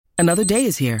Another day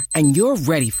is here, and you're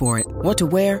ready for it. What to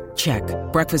wear? Check.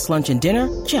 Breakfast, lunch, and dinner?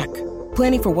 Check.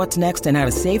 Planning for what's next and how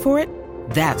to save for it?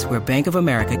 That's where Bank of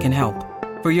America can help.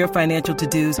 For your financial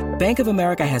to-dos, Bank of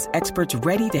America has experts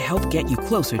ready to help get you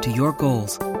closer to your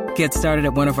goals. Get started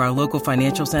at one of our local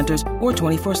financial centers or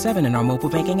 24/7 in our mobile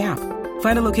banking app.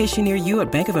 Find a location near you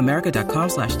at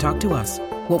bankofamerica.com/talktous.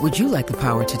 What would you like the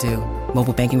power to do?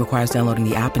 Mobile banking requires downloading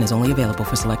the app and is only available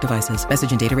for select devices.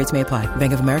 Message and data rates may apply.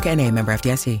 Bank of America N.A., member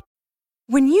FDIC.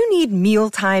 When you need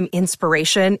mealtime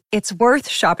inspiration, it's worth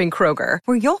shopping Kroger,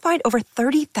 where you'll find over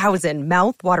 30,000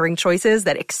 mouth-watering choices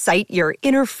that excite your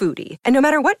inner foodie. And no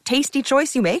matter what tasty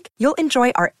choice you make, you'll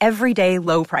enjoy our everyday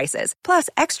low prices, plus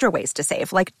extra ways to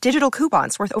save, like digital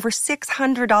coupons worth over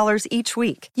 $600 each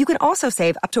week. You can also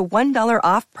save up to $1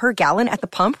 off per gallon at the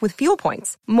pump with fuel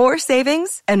points. More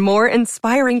savings and more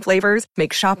inspiring flavors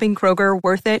make shopping Kroger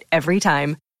worth it every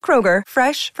time. Kroger,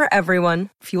 fresh for everyone.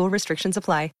 Fuel restrictions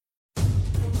apply.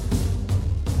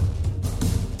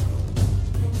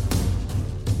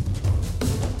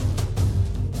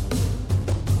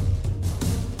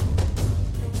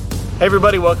 Hey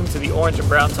everybody, welcome to the Orange and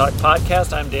Brown Talk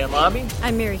podcast. I'm Dan Lobby.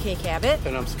 I'm Mary Kay Cabot.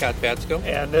 And I'm Scott Batsko.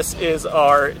 And this is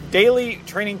our daily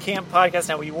training camp podcast.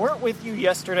 Now, we weren't with you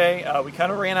yesterday. We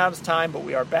kind of ran out of time, but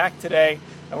we are back today.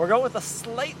 And we're going with a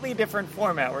slightly different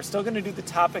format. We're still going to do the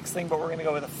topics thing, but we're going to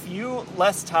go with a few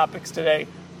less topics today.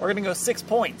 We're going to go 6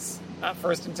 points, not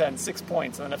first and 10, 6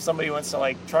 points. And then if somebody wants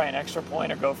to try an extra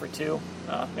point or go for 2,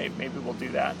 maybe we'll do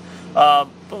that. But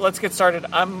let's get started.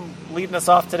 I'm leading us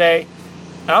off today.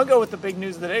 And I'll go with the big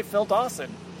news of the day, Phil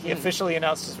Dawson. He officially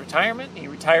announced his retirement. He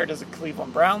retired as a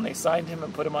Cleveland Brown. They signed him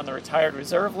and put him on the retired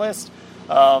reserve list.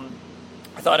 I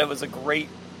thought it was a great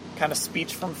kind of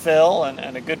speech from Phil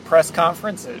and a good press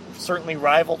conference. It certainly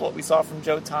rivaled what we saw from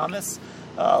Joe Thomas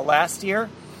last year.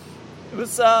 It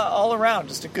was all around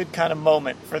just a good kind of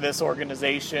moment for this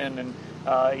organization. And,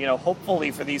 hopefully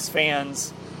for these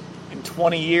fans, in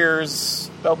 20 years,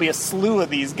 there'll be a slew of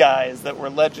these guys that were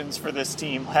legends for this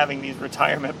team having these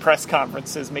retirement press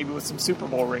conferences, maybe with some Super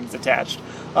Bowl rings attached.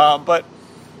 But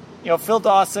Phil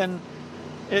Dawson,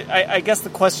 I guess the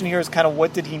question here is kind of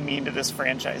what did he mean to this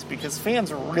franchise? Because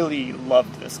fans really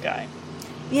loved this guy.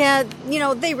 Yeah,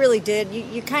 they really did.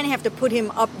 You kind of have to put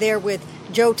him up there with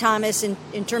Joe Thomas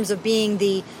in terms of being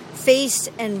the face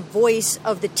and voice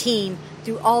of the team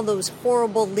through all those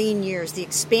horrible lean years, the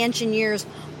expansion years,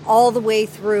 all the way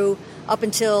through up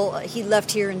until he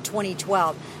left here in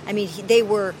 2012. I mean, they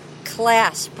were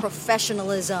class,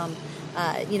 professionalism.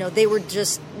 They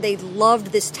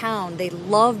loved this town. They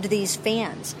loved these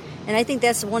fans. And I think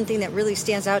that's the one thing that really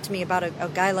stands out to me about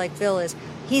a guy like Phil is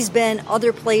he's been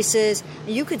other places.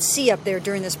 You could see up there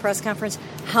during this press conference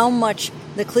how much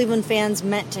the Cleveland fans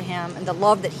meant to him and the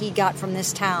love that he got from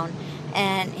this town.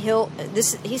 And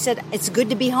he said, it's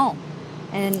good to be home.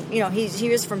 And, he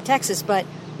is from Texas, but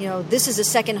this is a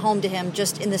second home to him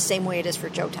just in the same way it is for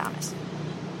Joe Thomas.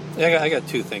 I got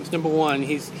 2 things. Number one,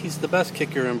 he's the best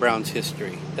kicker in Browns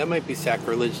history. That might be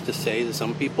sacrilege to say to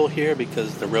some people here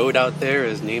because the road out there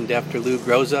is named after Lou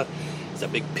Groza. There's a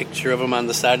big picture of him on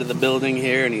the side of the building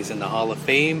here, and he's in the Hall of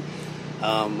Fame.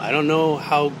 I don't know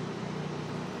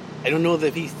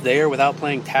that he's there without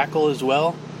playing tackle as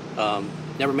well.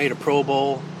 Never made a Pro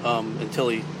Bowl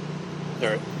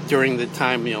during the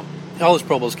time, all his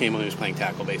Pro Bowls came when he was playing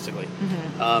tackle, basically.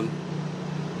 Mm-hmm.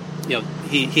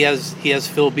 He has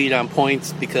Phil beat on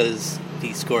points because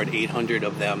he scored 800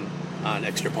 of them on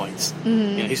extra points.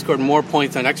 Mm-hmm. He scored more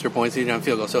points on extra points than he did on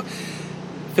field goals. So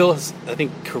Phil's, I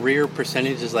think, career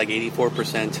percentage is like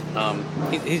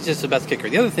 84%. He's just the best kicker.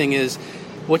 The other thing is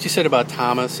what you said about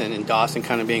Thomas and Dawson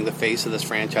kind of being the face of this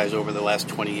franchise over the last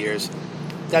 20 years.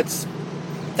 That's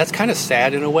kind of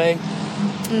sad in a way.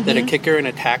 Mm-hmm. That a kicker and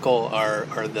a tackle are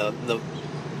the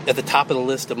at the top of the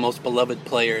list of most beloved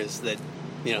players that,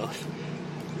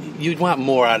 you'd want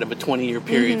more out of a 20-year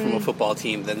period from a football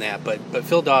team than that. But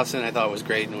Phil Dawson, I thought was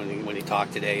great when he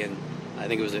talked today, and I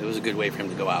think it was a good way for him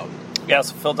to go out. Yeah,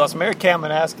 so Phil Dawson. Mary Kay, I'm going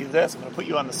to ask you this. I'm going to put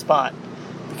you on the spot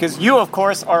because you, of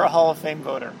course, are a Hall of Fame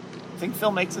voter. Think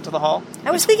Phil makes it to the Hall?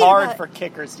 It's hard for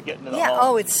kickers to get into the Hall. Yeah,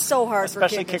 oh, it's so hard for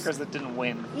kickers. Especially kickers that didn't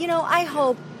win. I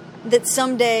hope that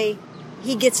someday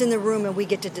he gets in the room and we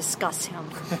get to discuss him.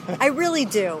 I really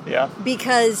do. Yeah.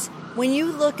 Because when you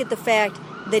look at the fact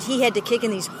that he had to kick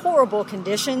in these horrible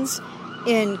conditions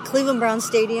in Cleveland Brown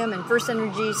Stadium and First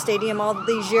Energy Stadium all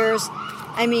these years,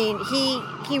 I mean,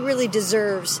 he really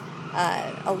deserves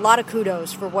a lot of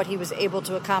kudos for what he was able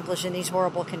to accomplish in these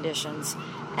horrible conditions.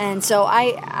 And so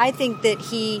I think that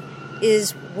he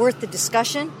is worth the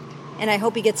discussion. and I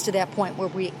hope he gets to that point where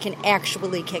we can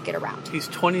actually kick it around. He's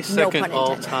 22nd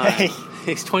all time.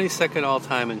 He's 22nd all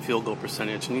time in field goal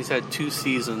percentage, and he's had 2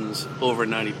 seasons over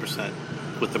 90%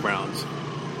 with the Browns.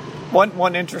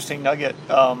 One interesting nugget,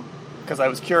 because I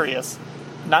was curious,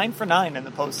 9 for 9 in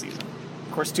the postseason.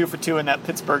 Of course, 2 for 2 in that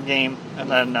Pittsburgh game, and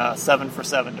then 7 for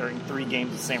 7 during 3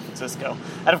 games in San Francisco.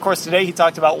 And of course, today he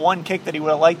talked about one kick that he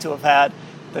would have liked to have had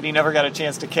that he never got a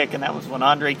chance to kick, and that was when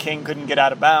Andre King couldn't get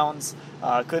out of bounds,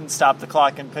 couldn't stop the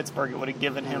clock in Pittsburgh. It would have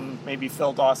given him, maybe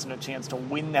Phil Dawson, a chance to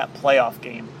win that playoff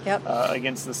game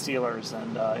against the Steelers,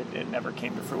 and it never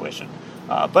came to fruition.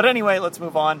 But anyway, let's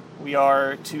move on. We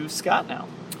are to Scott now.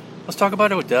 Let's talk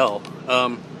about Odell.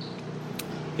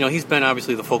 He's been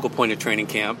obviously the focal point of training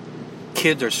camp.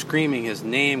 Kids are screaming his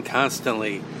name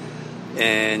constantly.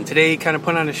 And today he kind of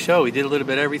put on a show. He did a little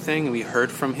bit of everything, and we heard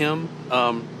from him.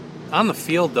 On the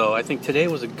field, though, I think today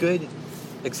was a good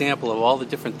example of all the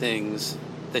different things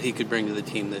that he could bring to the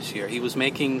team this year. He was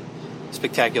making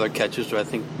spectacular catches, which I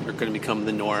think are going to become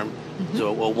the norm. Mm-hmm.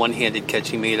 So a one-handed catch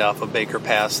he made off a Baker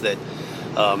pass that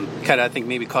kind of, I think,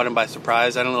 maybe caught him by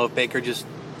surprise. I don't know if Baker just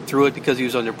threw it because he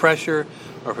was under pressure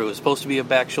or if it was supposed to be a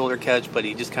back shoulder catch, but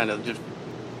he just kind of just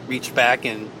reached back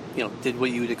and did what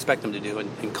you would expect him to do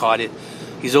and caught it.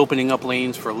 He's opening up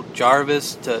lanes for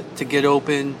Jarvis to get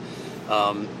open,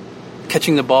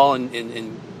 catching the ball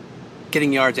and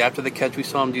getting yards after the catch. We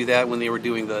saw him do that when they were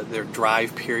doing their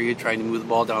drive period, trying to move the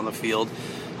ball down the field.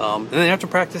 And then after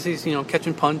practice, he's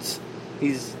catching punts.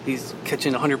 He's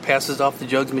catching 100 passes off the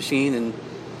jugs machine and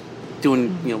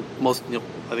doing most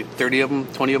I think 30 of them,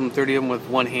 20 of them, 30 of them with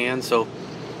one hand. So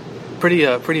pretty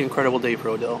incredible day for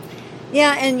Odell.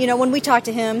 Yeah, and when we talked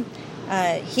to him,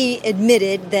 he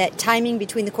admitted that timing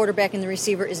between the quarterback and the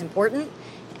receiver is important,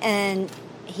 and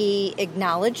he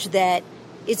acknowledged that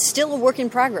it's still a work in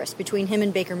progress between him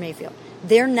and Baker Mayfield.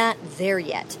 They're not there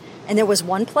yet. And there was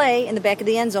one play in the back of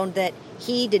the end zone that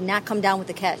he did not come down with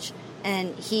the catch,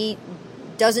 and he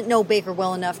doesn't know Baker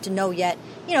well enough to know yet,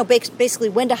 basically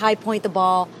when to high point the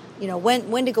ball,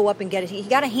 when to go up and get it. He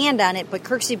got a hand on it, but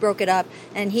Kirksey broke it up,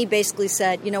 and he basically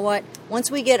said, you know what,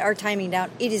 once we get our timing down,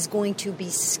 it is going to be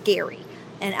scary.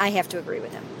 And I have to agree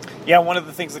with him. Yeah, one of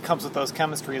the things that comes with those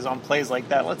chemistry is on plays like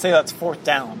that. Let's say that's 4th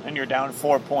down, and you're down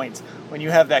 4 points. When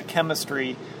you have that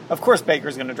chemistry, of course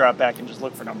Baker's going to drop back and just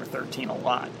look for number 13 a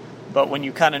lot. But when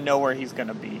you kind of know where he's going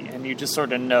to be, and you just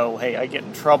sort of know, hey, I get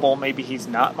in trouble, maybe he's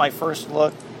not my first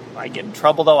look. I get in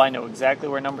trouble, though. I know exactly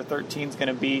where number 13 is going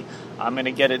to be. I'm going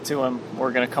to get it to him.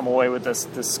 We're going to come away with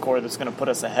this score that's going to put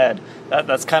us ahead.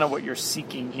 That's kind of what you're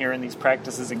seeking here in these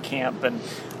practices in camp. And,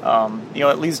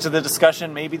 it leads to the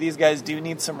discussion, maybe these guys do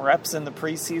need some reps in the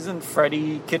preseason.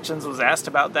 Freddie Kitchens was asked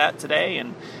about that today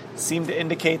and seemed to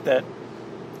indicate that,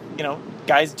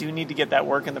 guys do need to get that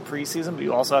work in the preseason, but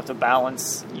you also have to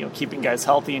balance, keeping guys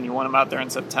healthy, and you want them out there in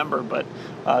September. But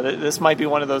this might be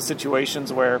one of those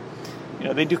situations where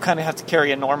they do kind of have to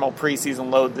carry a normal preseason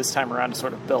load this time around to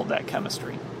sort of build that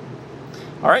chemistry.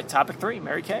 All right, topic 3,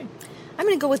 Mary Kay. I'm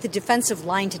going to go with the defensive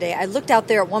line today. I looked out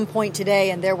there at one point today,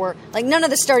 and there were, none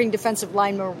of the starting defensive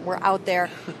linemen were out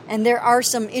there. And there are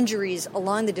some injuries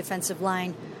along the defensive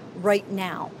line right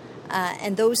now.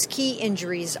 And those key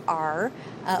injuries are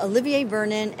Olivier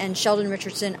Vernon and Sheldon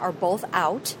Richardson are both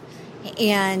out.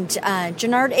 And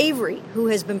Jannard Avery, who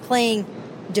has been playing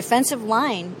defensive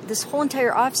line this whole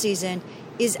entire offseason,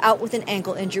 is out with an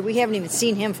ankle injury. We haven't even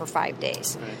seen him for 5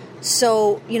 days. Right.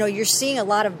 So, you're seeing a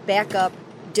lot of backup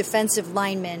defensive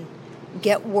linemen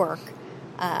get work.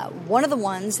 One of the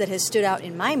ones that has stood out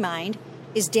in my mind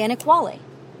is Dan Ikuale.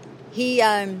 He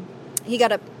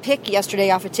got a pick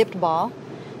yesterday off a tipped ball,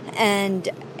 and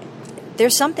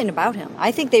there's something about him.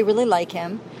 I think they really like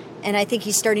him, and I think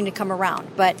he's starting to come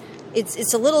around. But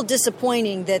it's a little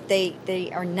disappointing that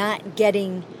they are not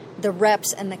getting the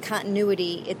reps and the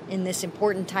continuity in this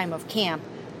important time of camp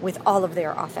with all of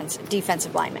their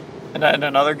defensive linemen. And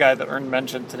another guy that earned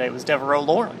mention today was Devereaux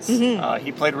Lawrence. Mm-hmm.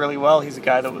 He played really well. He's a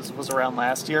guy that was around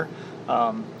last year.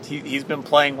 He's been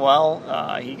playing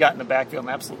well. He got in the backfield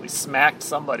and absolutely smacked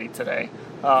somebody today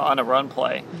on a run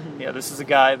play. Mm-hmm. Yeah, this is a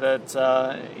guy that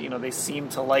they seem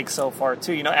to like so far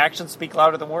too. Actions speak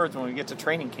louder than words when we get to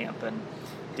training camp. And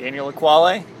Daniel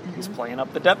Ikuale, he's playing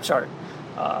up the depth chart.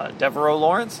 Devereaux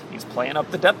Lawrence, he's playing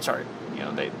up the depth chart.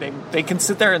 They can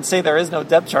sit there and say there is no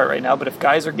depth chart right now, but if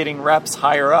guys are getting reps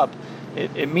higher up,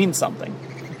 it means something.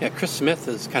 Yeah, Chris Smith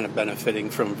is kind of benefiting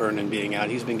from Vernon being out.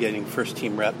 He's been getting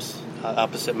first-team reps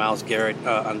opposite Myles Garrett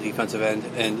on the defensive end.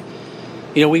 And,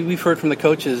 we've heard from the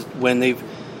coaches when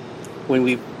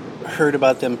we've heard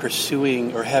about them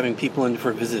pursuing or having people in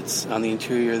for visits on the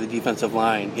interior of the defensive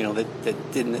line,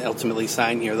 that didn't ultimately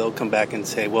sign here, they'll come back and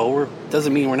say, well,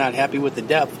 doesn't mean we're not happy with the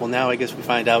depth. Well, now I guess we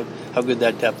find out how good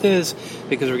that depth is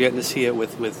because we're getting to see it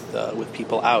with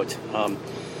people out.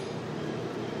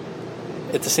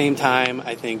 At the same time,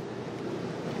 I think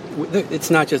it's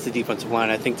not just the defensive line.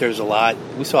 I think there's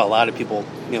we saw a lot of people,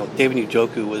 David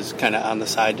Njoku was kind of on the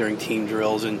side during team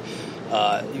drills, and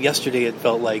yesterday it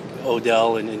felt like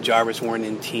Odell and Jarvis weren't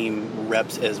in team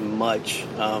reps as much.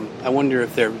 I wonder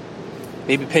if they're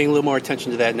maybe paying a little more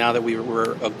attention to that now that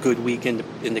we're a good week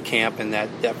into camp and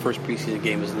that first preseason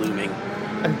game is looming.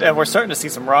 And we're starting to see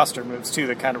some roster moves, too,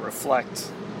 that kind of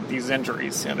reflect these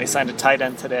injuries. They signed a tight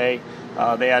end today.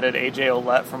 They added A.J.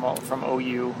 Ouellette from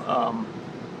OU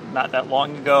not that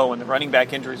long ago, and the running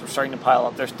back injuries were starting to pile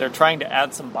up. They're trying to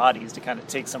add some bodies to kind of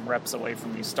take some reps away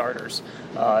from these starters.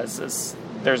 As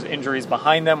there's injuries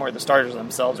behind them or the starters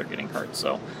themselves are getting hurt.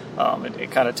 So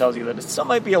it kind of tells you that it still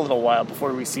might be a little while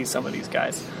before we see some of these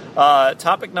guys.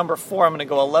 Topic number 4, I'm going to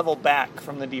go a level back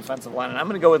from the defensive line, and I'm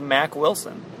going to go with Mack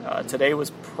Wilson. Today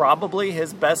was probably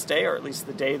his best day, or at least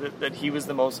the day that he was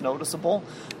the most noticeable.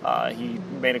 He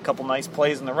made a couple nice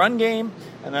plays in the run game,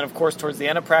 and then, of course, towards the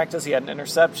end of practice, he had an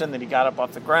interception that he got up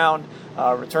off the ground,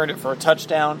 returned it for a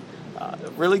touchdown.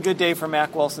 Really good day for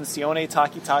Mack Wilson. Sione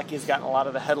Takitaki has gotten a lot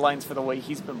of the headlines for the way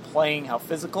he's been playing, how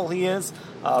physical he is.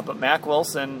 But Mack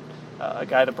Wilson, a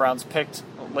guy the Browns picked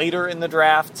later in the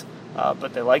draft,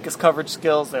 but they like his coverage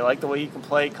skills. They like the way he can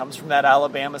play. Comes from that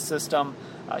Alabama system.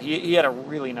 He had a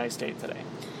really nice day today.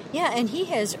 Yeah, and he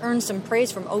has earned some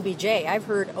praise from OBJ. I've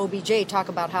heard OBJ talk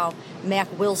about how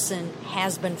Mack Wilson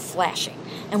has been flashing.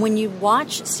 And when you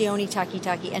watch Sione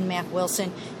Takitaki and Mack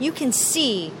Wilson, you can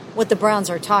see what the Browns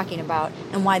are talking about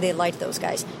and why they like those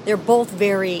guys. They're both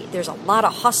there's a lot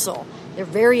of hustle. They're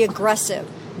very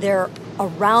aggressive. They're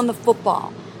around the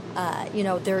football.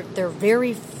 They're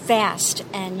very fast,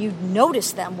 and you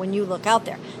notice them when you look out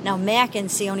there. Now, Mack and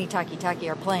Sione Takitaki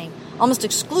are playing almost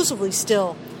exclusively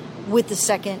still with the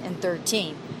second and third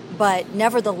team. But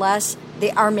nevertheless,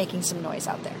 they are making some noise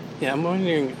out there. Yeah, I'm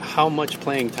wondering how much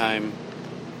playing time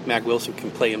Mack Wilson can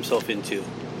play himself into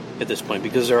at this point.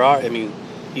 Because there are,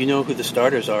 who the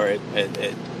starters are at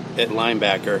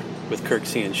linebacker with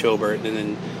Kirksey and Schobert.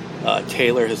 And then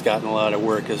Taylor has gotten a lot of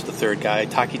work as the third guy.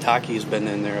 Takitaki has been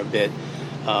in there a bit.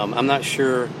 I'm not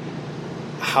sure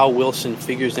how Wilson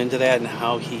figures into that and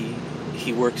how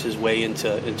he works his way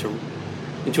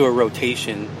into a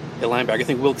rotation at linebacker. I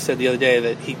think Wilkes said the other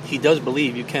day that he does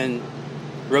believe you can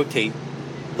rotate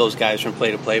those guys from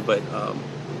play to play, but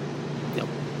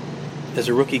as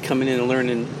a rookie coming in and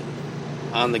learning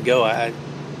on the go,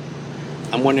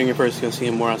 I'm wondering if we're going to see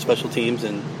him more on special teams,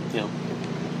 and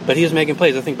but he was making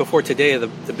plays. I think before today,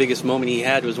 the biggest moment he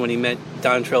had was when he met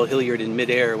Dontrell Hilliard in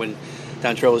midair when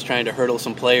Dontrell was trying to hurdle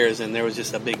some players, and there was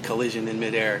just a big collision in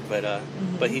midair.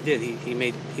 But he did. He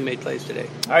made plays today.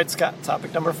 All right, Scott.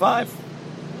 Topic number 5.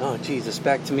 Oh, Jesus,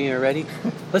 back to me already.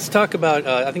 Let's talk about.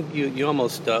 I think you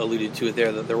almost alluded to it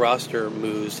there. The roster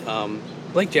moves.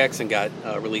 Blake Jackson got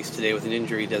released today with an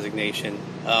injury designation.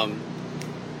 I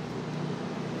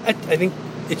think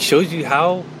it shows you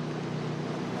how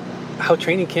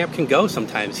training camp can go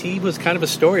sometimes. He was kind of a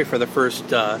story for the first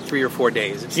 3 or 4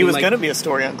 days. He was going to be a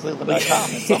story on Cleveland.com at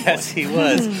some point. Yes, he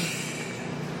was.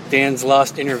 Dan's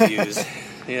lost interviews.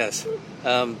 Yes.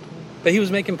 But he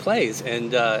was making plays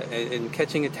and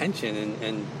catching attention,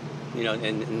 and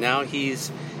now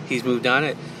he's moved on.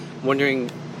 I'm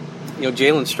wondering,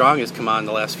 Jalen Strong has come on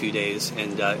the last few days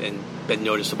and been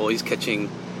noticeable. He's catching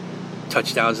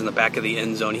touchdowns in the back of the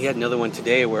end zone. He had another one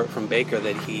today from Baker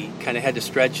that he kind of had to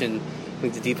stretch, and I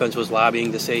think the defense was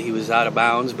lobbying to say he was out of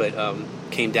bounds, but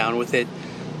came down with it.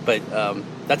 But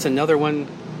that's another one,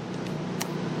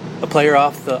 a player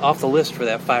off the list for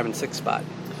that 5 and 6 spot.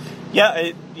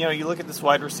 Yeah, you look at this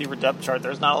wide receiver depth chart.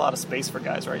 There's not a lot of space for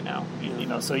guys right now.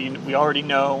 We already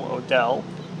know Odell,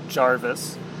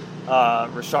 Jarvis,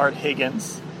 Rashard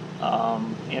Higgins,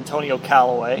 Antonio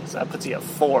Callaway. So that puts you at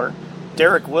 4.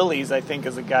 Derek Willis, I think,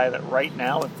 is a guy that right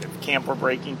now, if camp were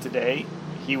breaking today,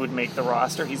 he would make the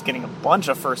roster. He's getting a bunch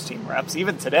of first-team reps.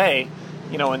 Even today,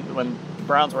 when the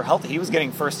Browns were healthy, he was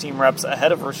getting first-team reps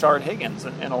ahead of Rashard Higgins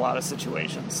in a lot of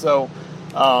situations. So,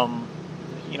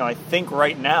 I think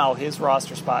right now his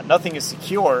roster spot, nothing is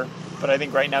secure, but I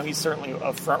think right now he's certainly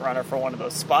a front runner for one of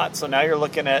those spots. So now you're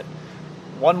looking at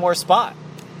one more spot.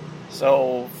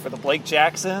 So for the Blake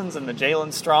Jacksons and the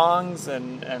Jalen Strongs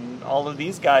and all of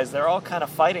these guys, they're all kind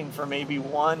of fighting for maybe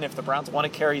one. If the Browns want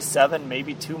to carry 7,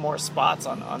 maybe 2 more spots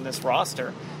on this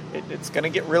roster, it's going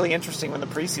to get really interesting when the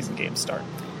preseason games start.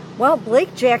 Well,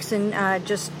 Blake Jackson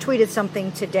just tweeted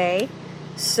something today,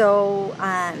 so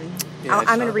I'm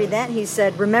going to read that. He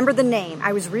said, "Remember the name.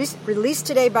 I was released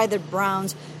today by the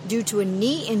Browns due to a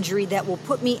knee injury that will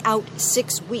put me out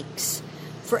 6 weeks.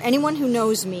 For anyone who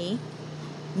knows me,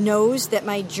 knows that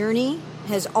my journey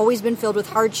has always been filled with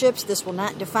hardships. This will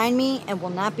not define me and will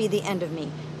not be the end of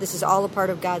me. This is all a part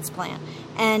of God's plan."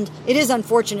 And it is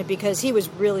unfortunate because he was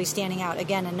really standing out,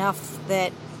 again, enough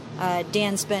that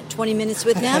Dan spent 20 minutes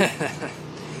with him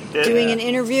doing an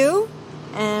interview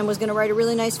and was going to write a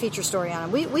really nice feature story on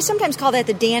him. We sometimes call that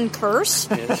the Dan curse.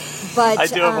 Yes. But I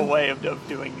do have a way of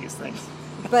doing these things.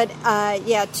 But,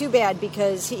 too bad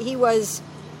because he was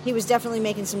definitely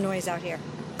making some noise out here.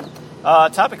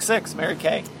 Topic 6, Mary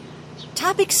Kay.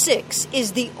 Topic 6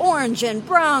 is the Orange and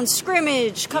Brown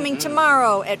scrimmage coming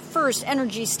tomorrow at First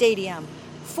Energy Stadium,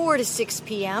 4 to 6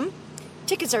 p.m.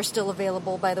 Tickets are still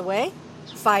available, by the way,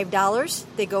 $5.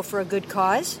 They go for a good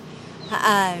cause.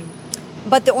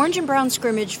 But the Orange and Brown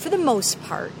scrimmage, for the most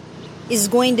part, is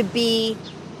going to be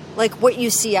like what you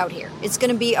see out here. It's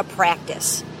going to be a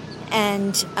practice.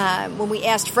 And when we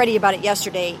asked Freddie about it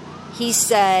yesterday, he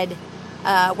said,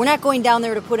 we're not going down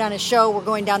there to put on a show. We're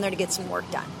going down there to get some work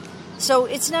done. So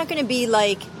it's not going to be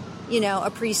like,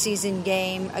 a preseason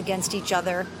game against each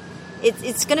other.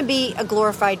 It's going to be a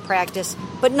glorified practice,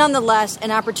 but nonetheless, an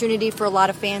opportunity for a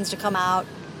lot of fans to come out,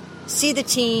 see the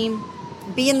team,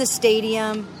 be in the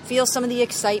stadium, feel some of the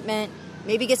excitement,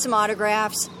 maybe get some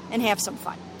autographs, and have some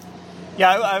fun. Yeah,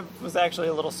 I was actually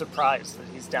a little surprised that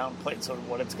he's downplayed sort of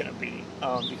what it's going to be,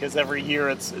 because every year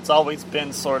it's always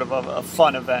been sort of a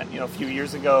fun event. A few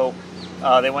years ago,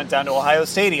 they went down to Ohio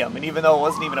Stadium, and even though it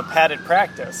wasn't even a padded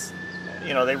practice,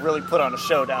 they really put on a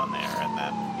show down there. And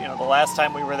then, the last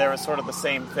time we were there was sort of the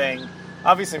same thing.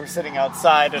 Obviously, we're sitting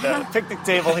outside at a picnic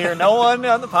table here. No one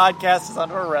on the podcast is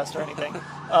under arrest or anything.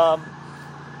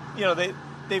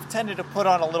 They've tended to put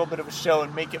on a little bit of a show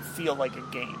and make it feel like a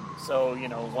game. So,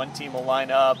 one team will line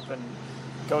up and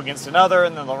go against another,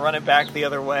 and then they'll run it back the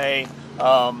other way.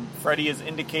 Freddie is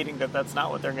indicating that that's not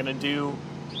what they're going to do.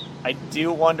 I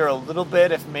do wonder a little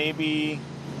bit if maybe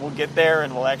we'll get there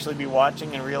and we'll actually be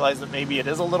watching and realize that maybe it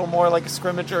is a little more like a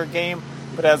scrimmage or a game.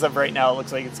 But as of right now, it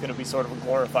looks like it's going to be sort of a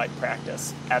glorified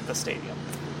practice at the stadium.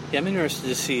 Yeah, I'm interested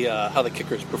to see how the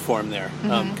kickers perform there,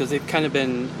 because they've kind of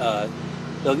been.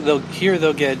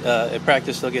 They'll get at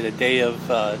practice. They'll get a day of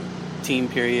team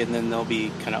period, and then they'll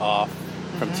be kind of off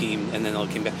from team, and then they'll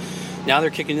come back. Now they're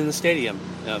kicking in the stadium,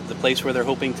 the place where they're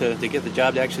hoping to get the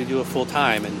job to actually do it full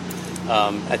time. And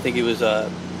I think it was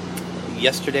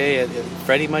yesterday.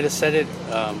 Freddie might have said it.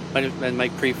 Might have been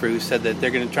Mike Prefer who said that they're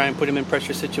going to try and put him in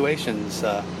pressure situations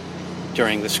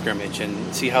during the scrimmage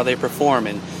and see how they perform.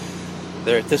 And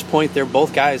at this point, they're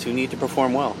both guys who need to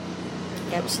perform well.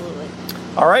 Absolutely.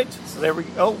 All right, so there we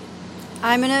go.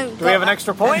 I'm going to... Do we have an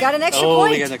extra point? Got an extra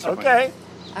point. We got an extra point. Okay.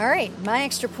 All right, my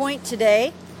extra point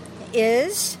today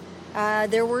is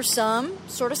there were some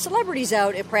sort of celebrities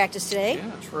out at practice today.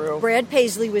 Yeah, true. Brad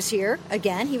Paisley was here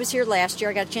again. He was here last year.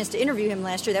 I got a chance to interview him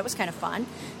last year. That was kind of fun.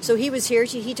 So he was here.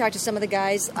 He talked to some of the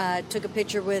guys, took a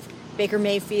picture with Baker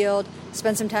Mayfield,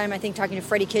 spent some time, I think, talking to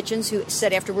Freddie Kitchens, who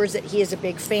said afterwards that he is a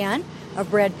big fan of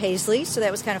Brad Paisley. So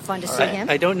that was kind of fun to see him.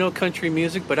 I don't know country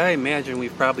music, but I imagine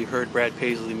we've probably heard Brad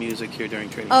Paisley music here during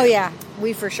training. Oh, yeah.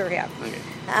 We for sure have. Okay.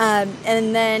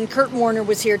 And then Kurt Warner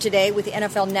was here today with the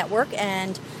NFL Network,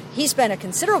 and he spent a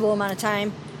considerable amount of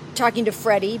time talking to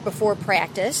Freddie before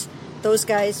practice. Those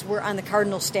guys were on the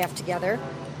Cardinals staff together.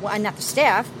 Well, not the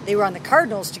staff. They were on the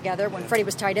Cardinals together when Freddie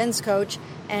was tight ends coach,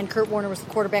 and Kurt Warner was the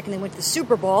quarterback, and they went to the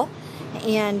Super Bowl.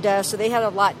 And so they had a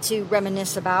lot to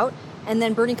reminisce about. And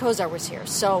then Bernie Kosar was here.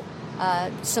 So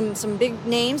some big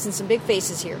names and some big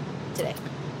faces here today.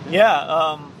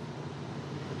 Yeah.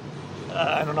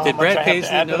 I don't know how much I have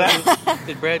to add to that.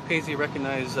 Did Brad Paisley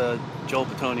recognize Joel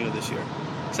Bitonio this year?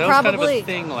 So that Probably. was kind of a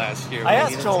thing last year. I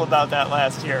asked Joel about that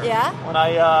last year. Yeah? When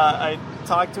I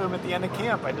talked to him at the end of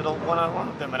camp, I did a one-on-one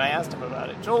with him, and I asked him about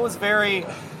it. Joel was very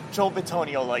Joel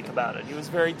Bitonio-like about it. He was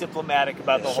very diplomatic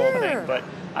about the whole thing. But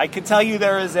I can tell you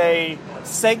there is a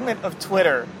segment of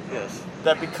Twitter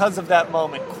that, because of that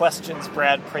moment, questions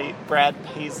Brad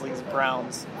Paisley's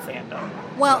Browns fandom.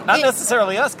 Well, not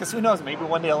necessarily us, because who knows? Maybe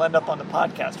one day he'll end up on the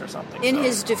podcast or something. In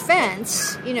his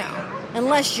defense,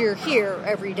 unless you're here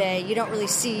every day, you don't really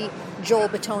see Joel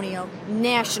Bitonio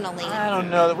nationally. I don't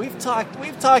know. We talked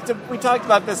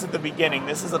about this at the beginning.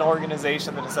 This is an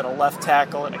organization that has had a left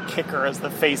tackle and a kicker as the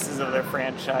faces of their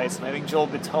franchise, and I think Joel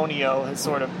Bitonio has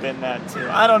sort of been that too.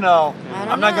 I don't know.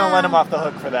 I'm not going to let him off the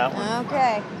hook for that one.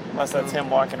 Okay. Unless that's him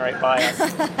walking right by us.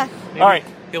 All right.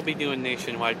 He'll be doing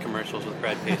nationwide commercials with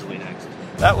Brad Paisley next.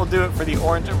 that will do it for the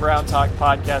Orange and Brown Talk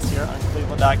podcast here on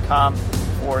Cleveland.com.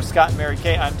 For Scott and Mary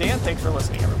Kay, I'm Dan. Thanks for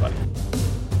listening, everybody.